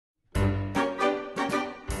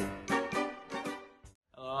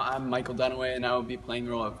I'm Michael Dunaway, and I will be playing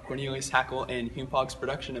the role of Cornelius Hackle in Hume-Fogg's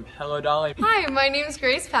production of Hello, Dolly. Hi, my name is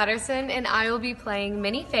Grace Patterson, and I will be playing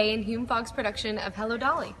Minnie Fay in Hume-Fogg's production of Hello,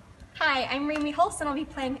 Dolly. Hi, I'm Ramey and I'll be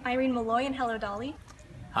playing Irene Malloy in Hello, Dolly.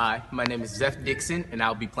 Hi, my name is Zeth Dixon, and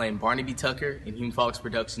I'll be playing Barnaby Tucker in Hume-Fogg's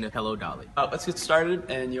production of Hello, Dolly. Let's get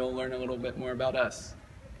started, and you'll learn a little bit more about us.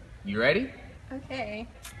 You ready? Okay.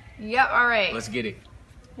 Yep, all right. Let's get it.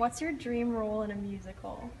 What's your dream role in a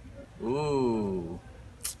musical? Ooh,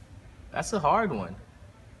 that's a hard one.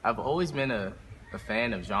 I've always been a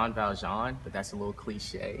fan of Jean Valjean, but that's a little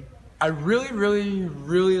cliche. I really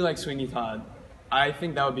like Sweeney Todd. I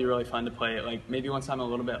think that would be really fun to play, like maybe once I'm a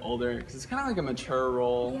little bit older, because it's kind of like a mature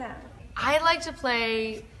role. Yeah. I'd like to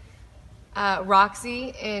play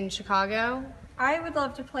Roxy in Chicago. I would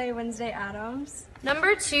love to play Wednesday Addams.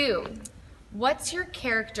 Number 2, what's your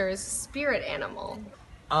character's spirit animal?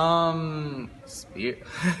 Spirit.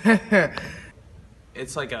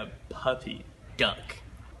 It's like a puppy. Duck.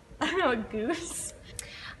 I don't know, a goose.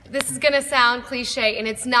 This is gonna sound cliche, and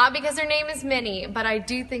it's not because her name is Minnie, but I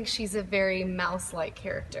do think she's a very mouse-like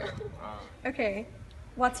character. Okay.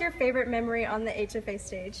 What's your favorite memory on the HFA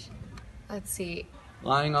stage? Let's see.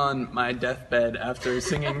 Lying on my deathbed after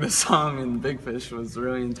singing the song in Big Fish was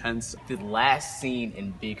really intense. The last scene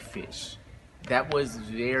in Big Fish, that was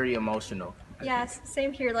very emotional. Yes,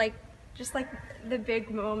 same here, just like the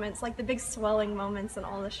big moments, like the big swelling moments in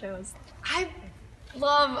all the shows. I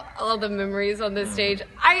love all the memories on this stage.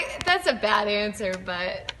 That's a bad answer,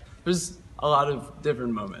 but There's a lot of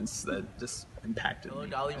different moments that just impacted Hello, me.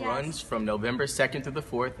 Dolly Yes. runs from November 2nd through the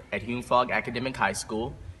 4th at Hume-Fogg Academic High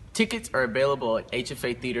School. Tickets are available at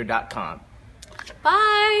hfatheater.com.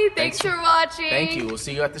 bye. Thanks for watching. Thank you. We'll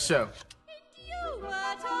see you at the show.